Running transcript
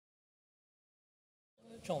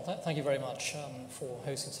John, thank you very much for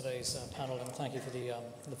hosting today's panel, and thank you for the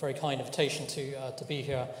very kind invitation to be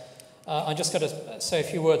here. I'm just going to say a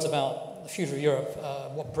few words about the future of Europe,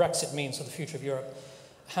 what Brexit means for the future of Europe,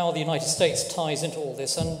 how the United States ties into all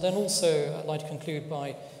this, and then also I'd like to conclude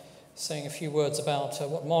by saying a few words about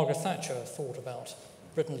what Margaret Thatcher thought about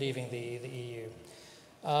Britain leaving the EU.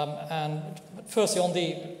 And firstly, on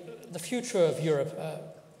the future of Europe,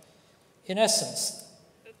 in essence,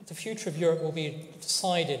 the future of Europe will be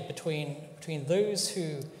decided between those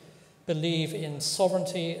who believe in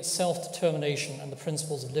sovereignty, self-determination, and the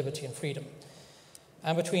principles of liberty and freedom,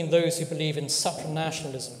 and between those who believe in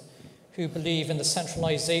supranationalism, who believe in the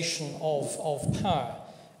centralization of power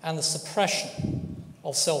and the suppression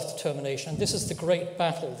of self-determination. And this is the great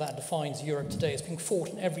battle that defines Europe today. It's being fought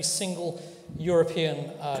in every single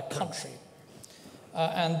European country.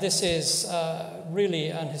 And this is really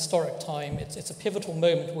an historic time. It's a pivotal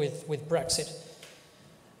moment with Brexit.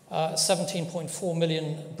 17.4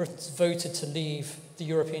 million Britons voted to leave the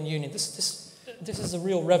European Union. This is a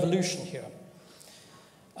real revolution here.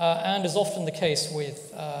 And as often the case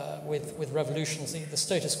with revolutions, the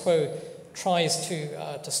status quo tries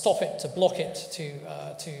to stop it, to block it,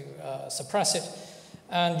 to suppress it.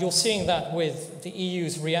 And you're seeing that with the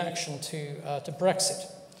EU's reaction to Brexit,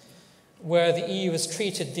 where the EU has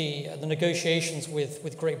treated the negotiations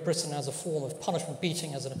with Great Britain as a form of punishment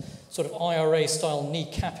beating, as a sort of IRA-style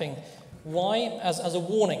kneecapping. Why? As a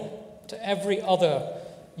warning to every other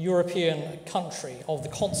European country of the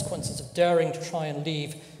consequences of daring to try and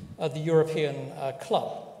leave the European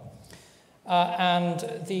club. And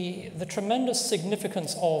the tremendous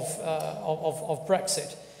significance of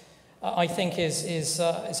Brexit, I think, is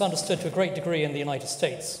understood to a great degree in the United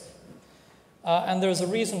States. And there is a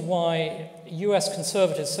reason why US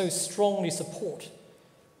conservatives so strongly support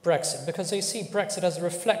Brexit, because they see Brexit as a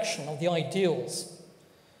reflection of the ideals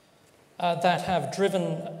that have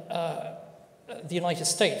driven the United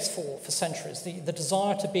States for centuries. The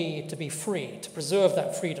desire to be free, to preserve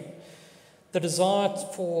that freedom, the desire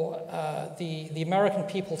for the American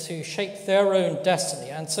people to shape their own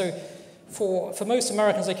destiny. And so for most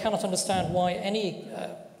Americans, they cannot understand why any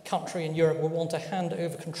country in Europe would want to hand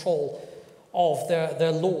over control of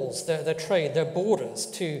their laws, their trade, their borders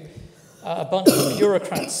to a bunch of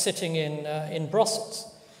bureaucrats sitting in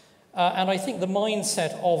Brussels. And I think the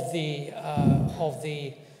mindset of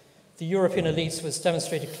the European elites was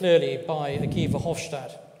demonstrated clearly by Guy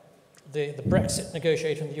Verhofstadt, the Brexit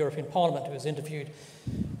negotiator in the European Parliament, who was interviewed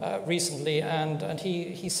recently, and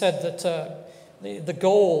he said that the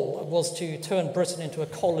goal was to turn Britain into a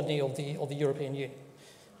colony of the European Union.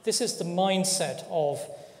 This is the mindset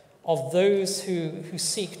of those who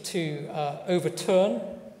seek to overturn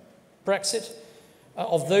Brexit,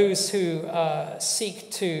 of those who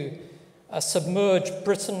seek to submerge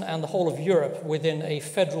Britain and the whole of Europe within a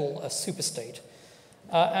federal superstate.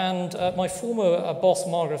 And my former boss,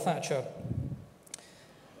 Margaret Thatcher,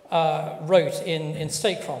 wrote in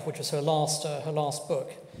Statecraft, which was her last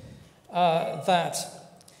book, that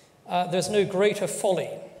there's no greater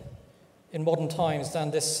folly in modern times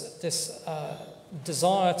than this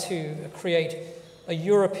desire to create a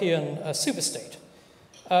European superstate,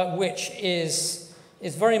 which is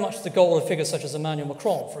very much the goal of figures such as Emmanuel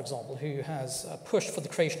Macron, for example, who has pushed for the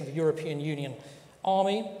creation of a European Union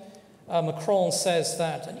army. Macron says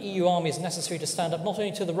that an EU army is necessary to stand up not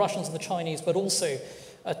only to the Russians and the Chinese, but also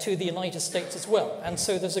to the United States as well. And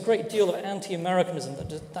so there's a great deal of anti-Americanism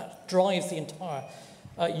that drives the entire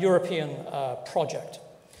European project.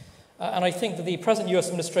 And I think that the present US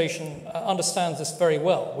administration understands this very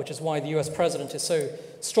well, which is why the US president is so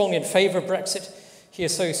strongly in favor of Brexit. He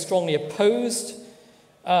is so strongly opposed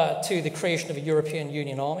to the creation of a European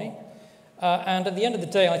Union army. And at the end of the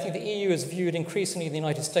day, I think the EU is viewed increasingly in the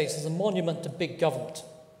United States as a monument to big government.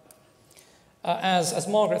 As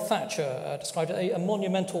Margaret Thatcher described it, a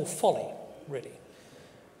monumental folly, really.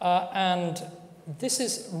 And this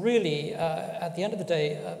is really, at the end of the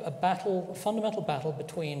day, a fundamental battle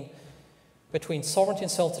between sovereignty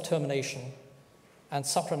and self-determination and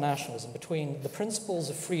supranationalism, between the principles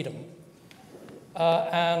of freedom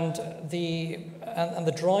and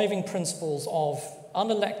the driving principles of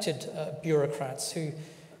unelected bureaucrats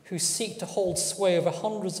who seek to hold sway over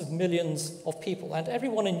hundreds of millions of people. And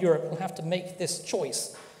everyone in Europe will have to make this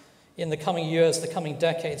choice in the coming years, the coming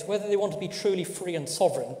decades, whether they want to be truly free and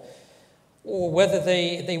sovereign, or whether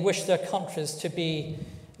they wish their countries to be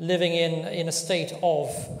living in a state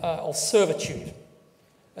of servitude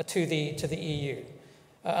to the EU.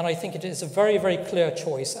 And I think it is a very, very clear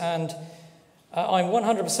choice. And I'm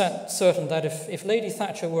 100% certain that if Lady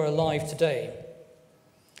Thatcher were alive today,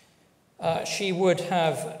 she would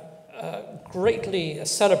have greatly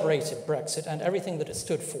celebrated Brexit and everything that it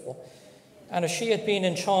stood for. And if she had been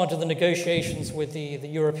in charge of the negotiations with the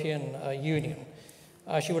European Union,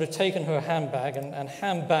 she would have taken her handbag and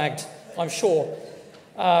handbagged, I'm sure,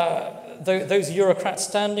 those bureaucrats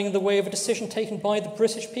standing in the way of a decision taken by the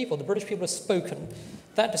British people. The British people have spoken.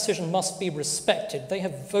 That decision must be respected. They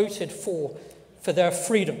have voted for their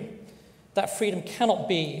freedom. That freedom cannot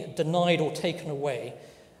be denied or taken away.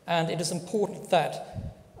 And it is important that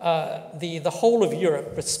the whole of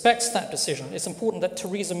Europe respects that decision. It's important that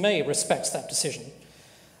Theresa May respects that decision.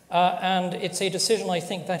 And it's a decision, I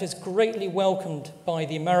think, that is greatly welcomed by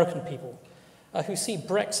the American people, who see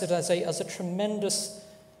Brexit as a tremendous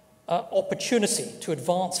opportunity to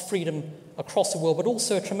advance freedom across the world, but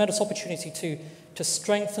also a tremendous opportunity to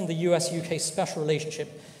strengthen the US-UK special relationship,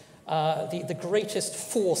 the greatest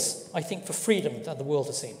force, I think, for freedom that the world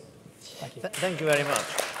has seen. Thank you. Thank you very much.